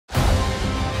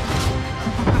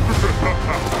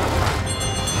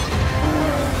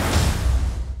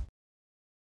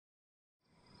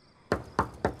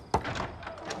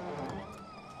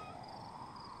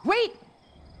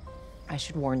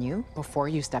should warn you, before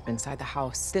you step inside the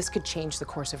house, this could change the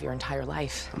course of your entire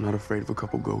life. I'm not afraid of a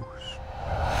couple ghosts.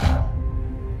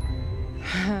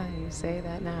 You say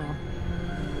that now.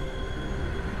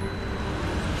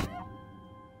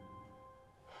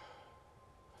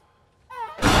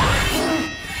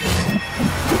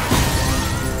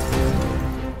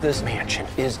 This mansion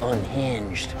is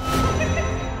unhinged.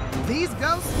 These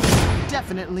ghosts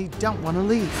definitely don't want to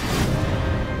leave.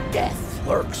 Death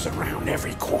lurks around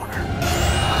every corner.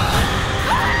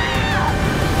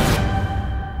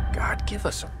 God, give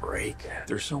us a break.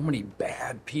 There's so many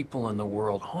bad people in the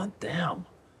world. Haunt them.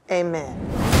 Amen.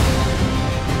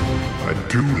 I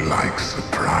do like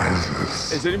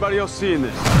surprises. Is anybody else seeing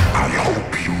this? I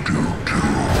hope you do too.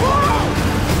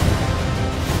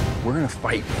 We're gonna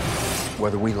fight,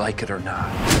 whether we like it or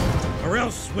not. Or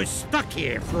else we're stuck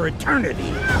here for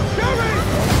eternity.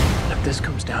 If this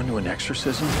comes down to an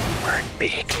exorcism, we're in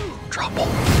big trouble.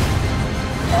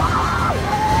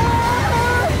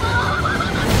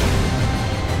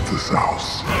 This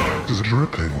house is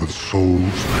dripping with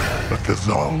souls, but there's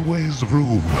always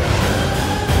room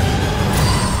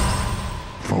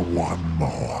for one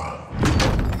more.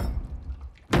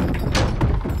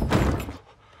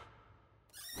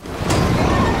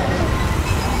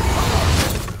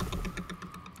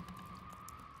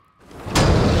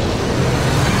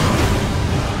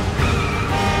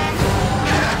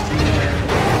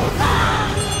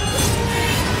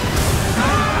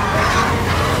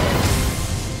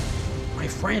 My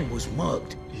friend was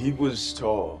mugged. He was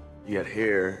tall. He had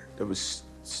hair that was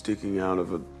sticking out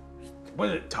of a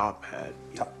top hat.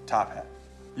 Top hat.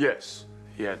 Yes.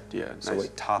 He had, yeah. So nice.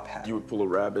 like top hat. You would pull a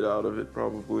rabbit out of it,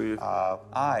 probably.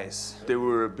 Eyes. They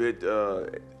were a bit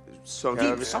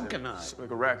sunken. Deep sunken eyes.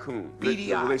 Like a raccoon. Beady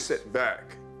They eyes. set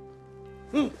back.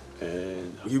 And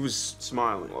he was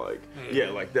smiling like, yeah,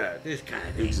 like that. This kind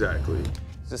of thing. Exactly.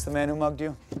 Is this the man who mugged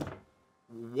you?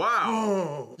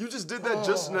 Wow. You just did that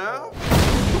just now?